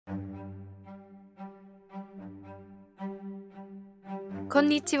こん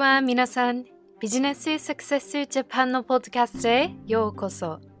にちは、皆さん。ビジネスサクセスジャパンのポッドキャストへようこ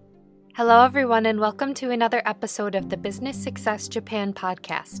そ。Hello, everyone, and welcome to another episode of the Business Success Japan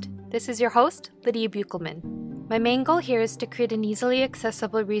podcast. This is your host, Lydia Buchelman. My main goal here is to create an easily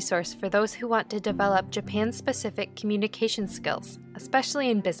accessible resource for those who want to develop Japan-specific communication skills, especially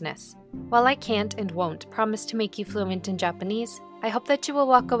in business. While I can't and won't promise to make you fluent in Japanese, I hope that you will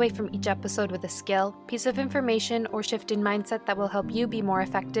walk away from each episode with a skill, piece of information, or shift in mindset that will help you be more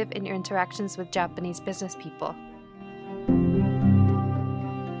effective in your interactions with Japanese business people.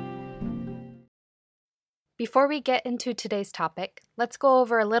 Before we get into today's topic, let's go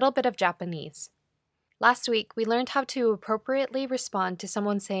over a little bit of Japanese. Last week, we learned how to appropriately respond to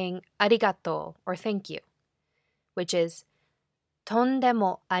someone saying arigato or thank you, which is とんで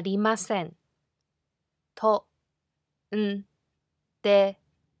もありません。とんで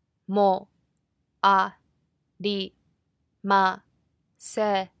もありま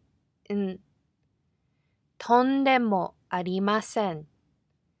せん。とんでもありません。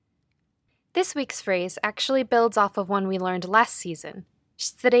This week's phrase actually builds off of one we learned last season,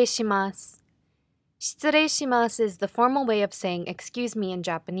 失礼します。失礼します is the formal way of saying excuse me in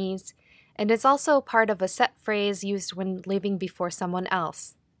Japanese, and is also part of a set phrase used when leaving before someone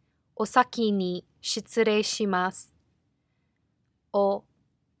else. お先に失礼します。お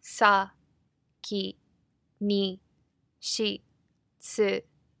先に失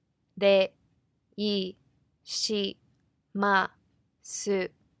礼しま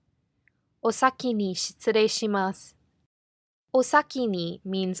す。お先に失礼します。お先に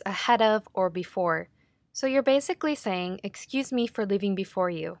means ahead of or before, so you're basically saying, excuse me for leaving before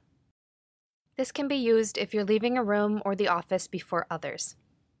you. This can be used if you're leaving a room or the office before others.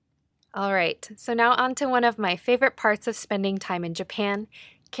 Alright, so now on to one of my favorite parts of spending time in Japan,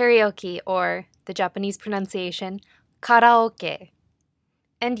 karaoke, or, the Japanese pronunciation, karaoke.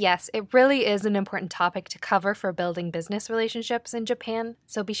 And yes, it really is an important topic to cover for building business relationships in Japan,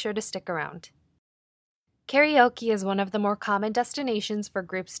 so be sure to stick around. Karaoke is one of the more common destinations for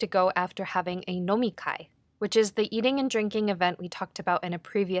groups to go after having a nomikai, which is the eating and drinking event we talked about in a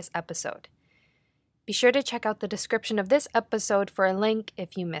previous episode. Be sure to check out the description of this episode for a link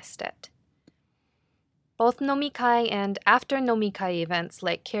if you missed it. Both nomikai and after nomikai events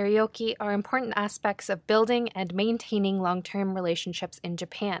like karaoke are important aspects of building and maintaining long-term relationships in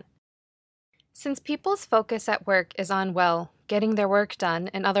Japan. Since people's focus at work is on, well, getting their work done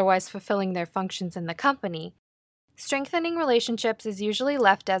and otherwise fulfilling their functions in the company, strengthening relationships is usually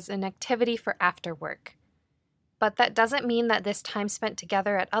left as an activity for after work. But that doesn't mean that this time spent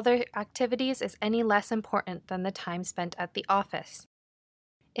together at other activities is any less important than the time spent at the office.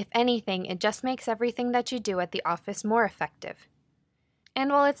 If anything, it just makes everything that you do at the office more effective. And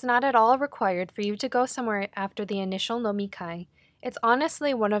while it's not at all required for you to go somewhere after the initial nomikai, it's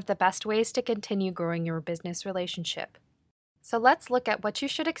honestly one of the best ways to continue growing your business relationship. So let's look at what you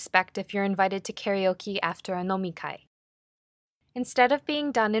should expect if you're invited to karaoke after a nomikai. Instead of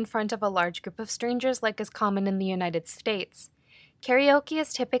being done in front of a large group of strangers like is common in the United States, karaoke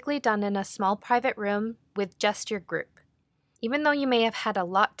is typically done in a small private room with just your group. Even though you may have had a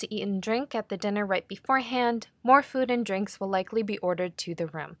lot to eat and drink at the dinner right beforehand, more food and drinks will likely be ordered to the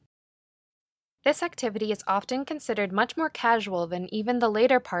room. This activity is often considered much more casual than even the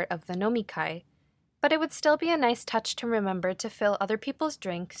later part of the nomikai, but it would still be a nice touch to remember to fill other people's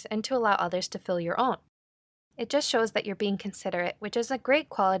drinks and to allow others to fill your own. It just shows that you're being considerate, which is a great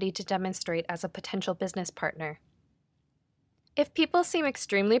quality to demonstrate as a potential business partner. If people seem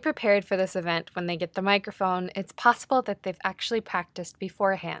extremely prepared for this event when they get the microphone, it's possible that they've actually practiced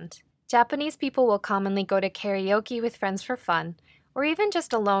beforehand. Japanese people will commonly go to karaoke with friends for fun, or even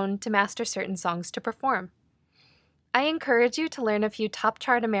just alone to master certain songs to perform. I encourage you to learn a few top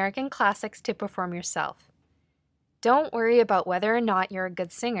chart American classics to perform yourself. Don't worry about whether or not you're a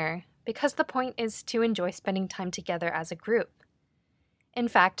good singer, because the point is to enjoy spending time together as a group. In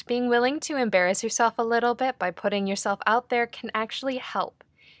fact, being willing to embarrass yourself a little bit by putting yourself out there can actually help,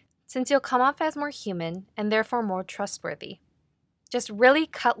 since you'll come off as more human and therefore more trustworthy. Just really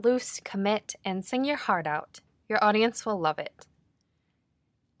cut loose, commit, and sing your heart out. Your audience will love it.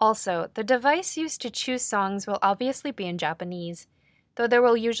 Also, the device used to choose songs will obviously be in Japanese, though there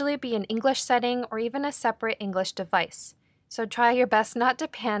will usually be an English setting or even a separate English device, so try your best not to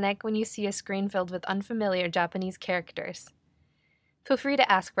panic when you see a screen filled with unfamiliar Japanese characters. Feel free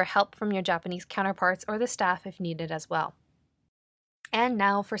to ask for help from your Japanese counterparts or the staff if needed as well. And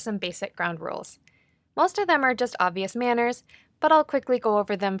now for some basic ground rules. Most of them are just obvious manners, but I'll quickly go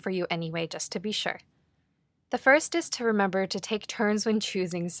over them for you anyway just to be sure. The first is to remember to take turns when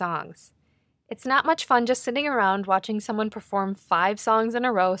choosing songs. It's not much fun just sitting around watching someone perform 5 songs in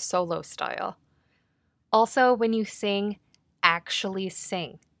a row solo style. Also, when you sing, actually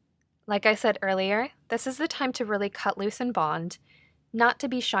sing. Like I said earlier, this is the time to really cut loose and bond, not to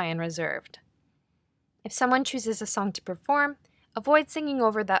be shy and reserved. If someone chooses a song to perform, avoid singing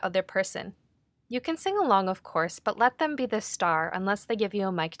over that other person. You can sing along, of course, but let them be the star unless they give you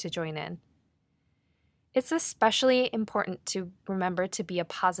a mic to join in. It's especially important to remember to be a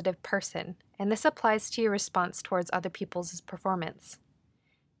positive person, and this applies to your response towards other people's performance.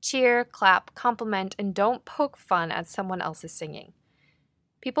 Cheer, clap, compliment, and don't poke fun at someone else's singing.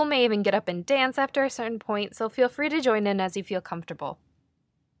 People may even get up and dance after a certain point, so feel free to join in as you feel comfortable.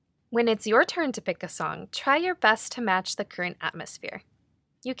 When it's your turn to pick a song, try your best to match the current atmosphere.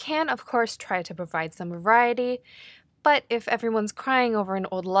 You can, of course, try to provide some variety, but if everyone's crying over an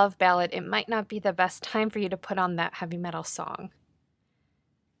old love ballad, it might not be the best time for you to put on that heavy metal song.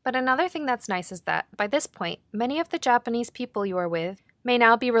 But another thing that's nice is that, by this point, many of the Japanese people you are with may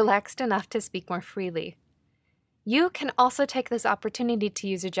now be relaxed enough to speak more freely. You can also take this opportunity to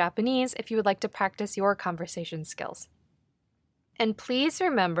use your Japanese if you would like to practice your conversation skills. And please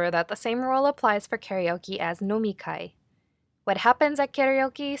remember that the same rule applies for karaoke as nomikai. What happens at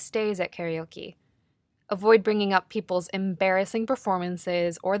karaoke stays at karaoke. Avoid bringing up people's embarrassing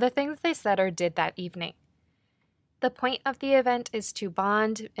performances or the things they said or did that evening. The point of the event is to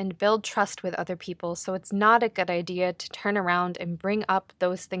bond and build trust with other people, so it's not a good idea to turn around and bring up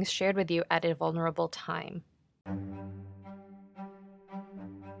those things shared with you at a vulnerable time.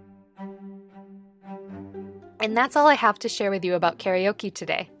 And that's all I have to share with you about karaoke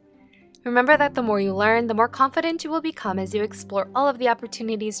today. Remember that the more you learn, the more confident you will become as you explore all of the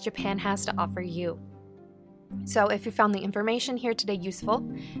opportunities Japan has to offer you. So if you found the information here today useful,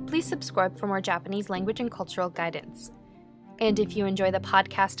 please subscribe for more Japanese language and cultural guidance. And if you enjoy the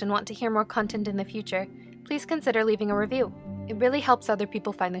podcast and want to hear more content in the future, please consider leaving a review. It really helps other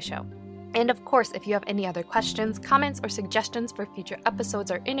people find the show. And of course, if you have any other questions, comments, or suggestions for future episodes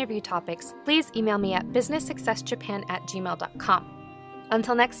or interview topics, please email me at businesssuccessjapan@gmail.com.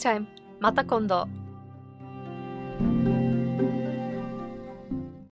 Until next time, mata kondo!